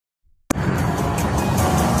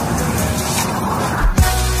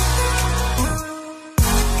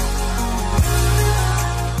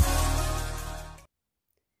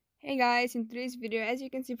Hey guys, in today's video, as you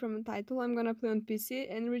can see from the title, I'm gonna play on PC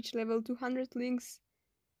and reach level 200 links.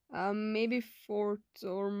 Maybe 4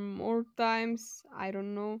 or more times, I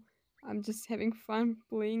don't know. I'm just having fun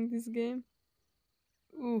playing this game.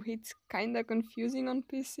 Ooh, it's kinda confusing on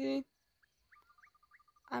PC.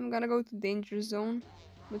 I'm gonna go to danger zone,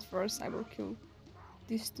 but first I will kill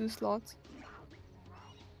these 2 slots.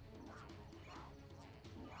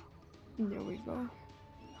 There we go.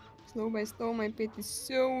 Slow by slow, my pet is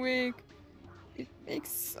so weak. It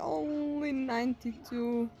makes only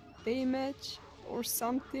 92 damage or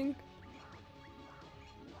something.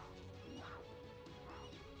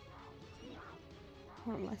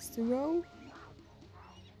 One less to go.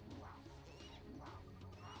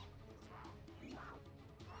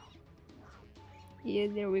 Yeah,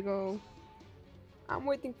 there we go. I'm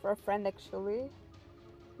waiting for a friend actually.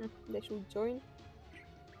 They should join.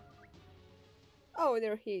 Oh,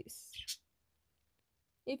 there he is.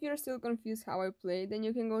 If you're still confused how I play, then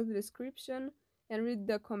you can go to the description and read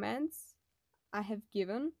the comments I have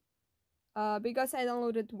given. Because I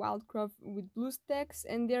downloaded WildCraft with BlueStacks,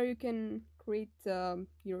 and there you can create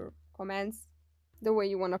your comments the way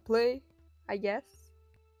you wanna play, I guess.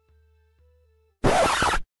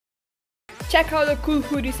 Check out the cool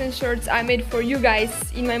hoodies and shirts I made for you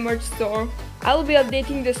guys in my merch store. I'll be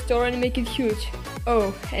updating the store and make it huge.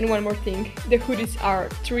 Oh, and one more thing, the hoodies are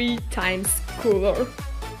 3 times cooler.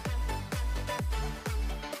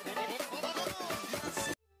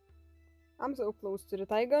 I'm so close to the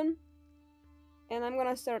Tigon, and I'm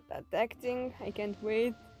gonna start attacking. I can't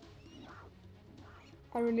wait.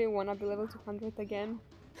 I really wanna be level 200 again.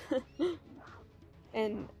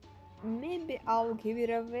 And maybe I'll give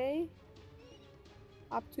it away.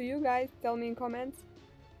 Up to you guys, tell me in comments.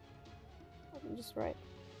 I'm just right.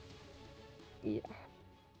 Yeah.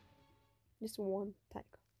 Just one Tiger.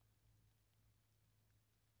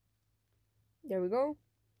 There we go.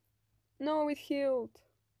 No, it healed.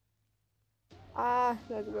 Ah,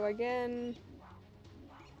 let's go again.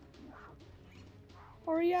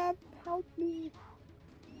 Hurry up, help me.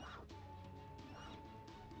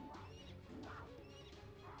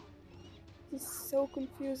 This is so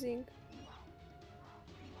confusing.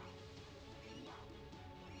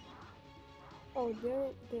 Oh,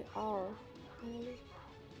 there they are. Really?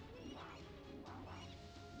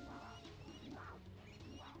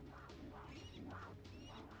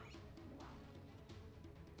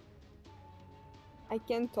 I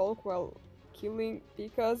can't talk while killing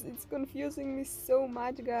because it's confusing me so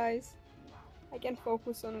much, guys. I can't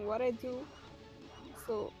focus on what I do,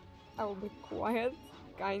 so I will be quiet,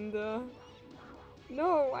 kinda.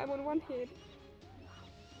 No, I'm on one hit.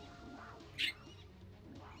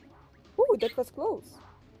 Ooh, that was close.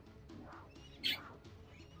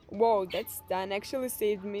 Whoa, that stun actually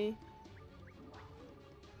saved me.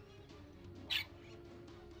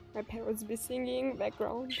 My parents be singing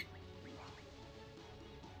background.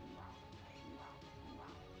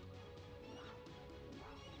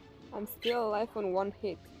 I'm still alive on one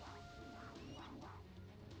hit.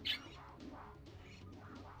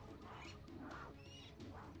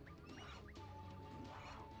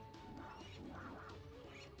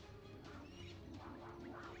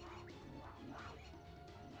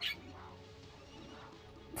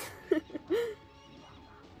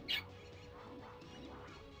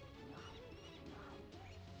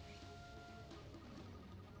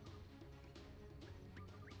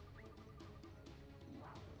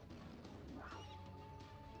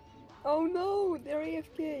 Oh no, they're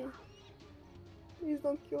AFK. Please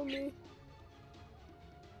don't kill me.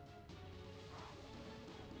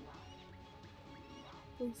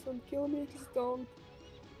 Please don't kill me, just don't.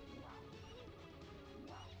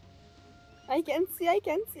 I can see, I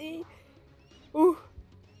can see. Ooh.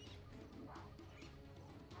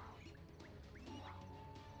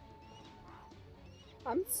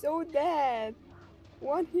 I'm so dead.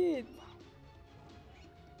 One hit.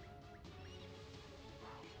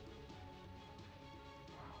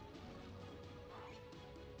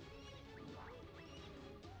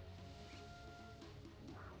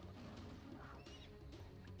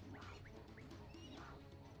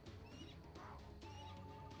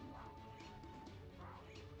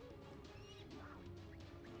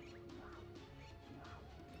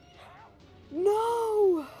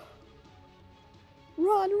 No!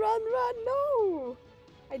 Run, run, run, no!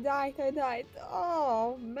 I died, I died.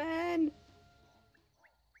 Oh, man.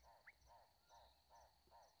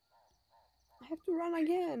 I have to run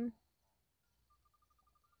again.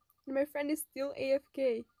 And my friend is still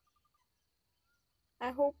AFK.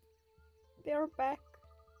 I hope they're back.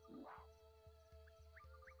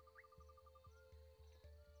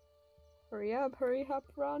 Hurry up,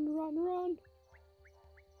 run, run, run.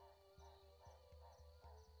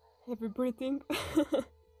 Heavy breathing.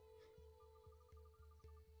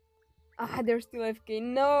 Ah, they're still FK.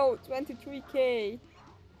 No, 23k.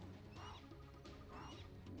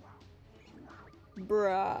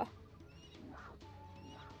 Bruh.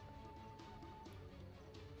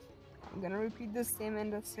 I'm gonna repeat the same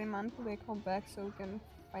and the same until they come back so we can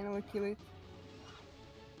finally kill it.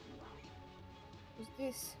 Who's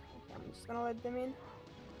this? Okay, I'm just gonna let them in.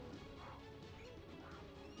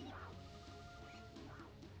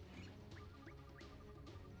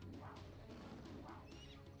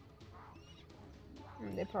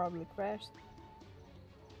 They probably crashed.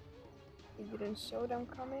 It didn't show them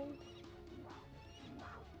coming.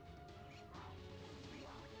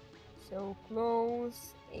 So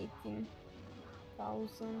close,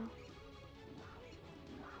 18,000.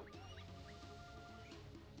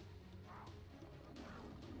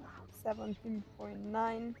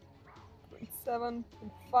 $17.9,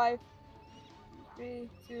 7.5, 3,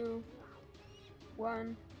 2,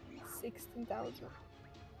 1, 16,000.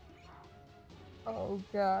 Oh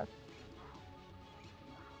god.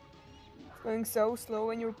 It's going so slow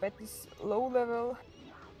when your pet is low level.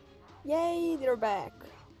 Yay, they're back.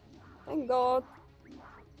 Thank god.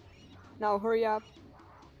 Now hurry up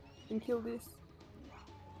and kill this.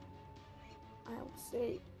 I'll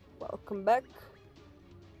say welcome back.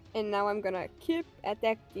 And now I'm gonna keep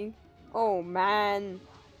attacking. Oh man.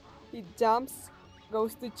 He jumps,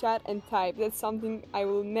 goes to chat and type. That's something I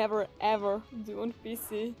will never ever do on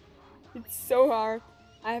PC. It's so hard.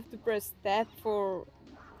 I have to press tab for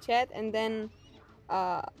chat and then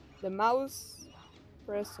the mouse,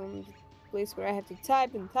 press on the place where I have to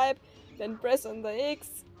type and type, then press on the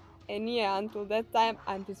X, and yeah, until that time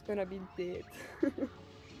I'm just gonna be dead.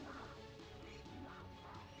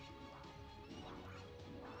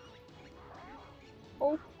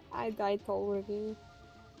 Oh, I died already.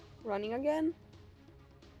 Running again?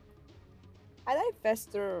 I die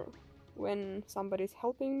faster when somebody's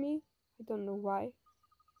helping me. I don't know why.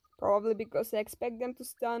 Probably because I expect them to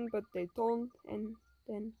stun, but they don't, and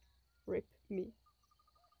then rip me.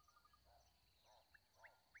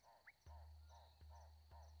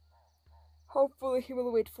 Hopefully he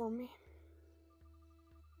will wait for me.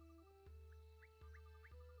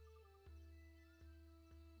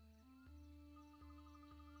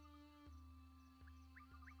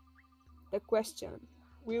 The question,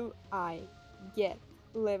 will I get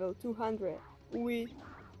level 200 with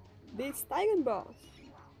this Titan boss?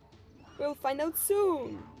 We'll find out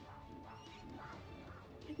soon!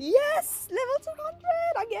 Yes! Level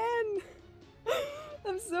 200 again!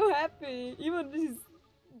 I'm so happy! Even this,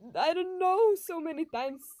 I don't know, so many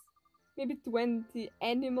times. Maybe 20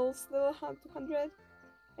 animals level 200.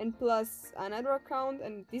 And plus another account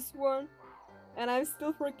and this one. And I'm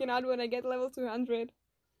still freaking out when I get level 200.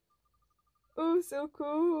 Oh, so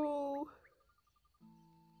cool!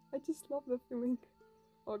 I just love the feeling.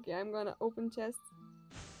 Okay, I'm gonna open chest.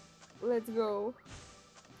 Let's go.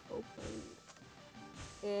 Open.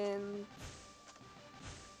 And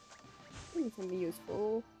I think it's gonna be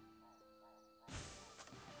useful.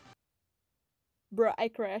 Bruh, I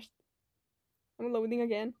crashed. I'm loading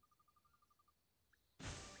again.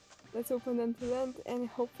 Let's open them to end and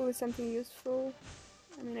hopefully something useful.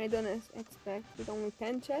 I mean, I don't expect with only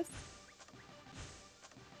 10 chests.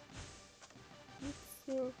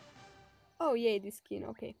 Oh yay, this skin,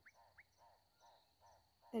 okay.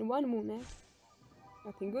 And one moon egg.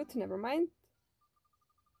 Nothing good, never mind.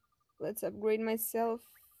 Let's upgrade myself.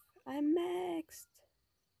 I'm maxed.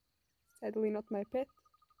 Sadly not my pet.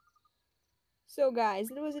 So guys,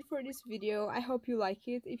 that was it for this video. I hope you like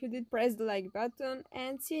it. If you did, press the like button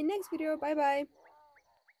and see you next video. Bye bye.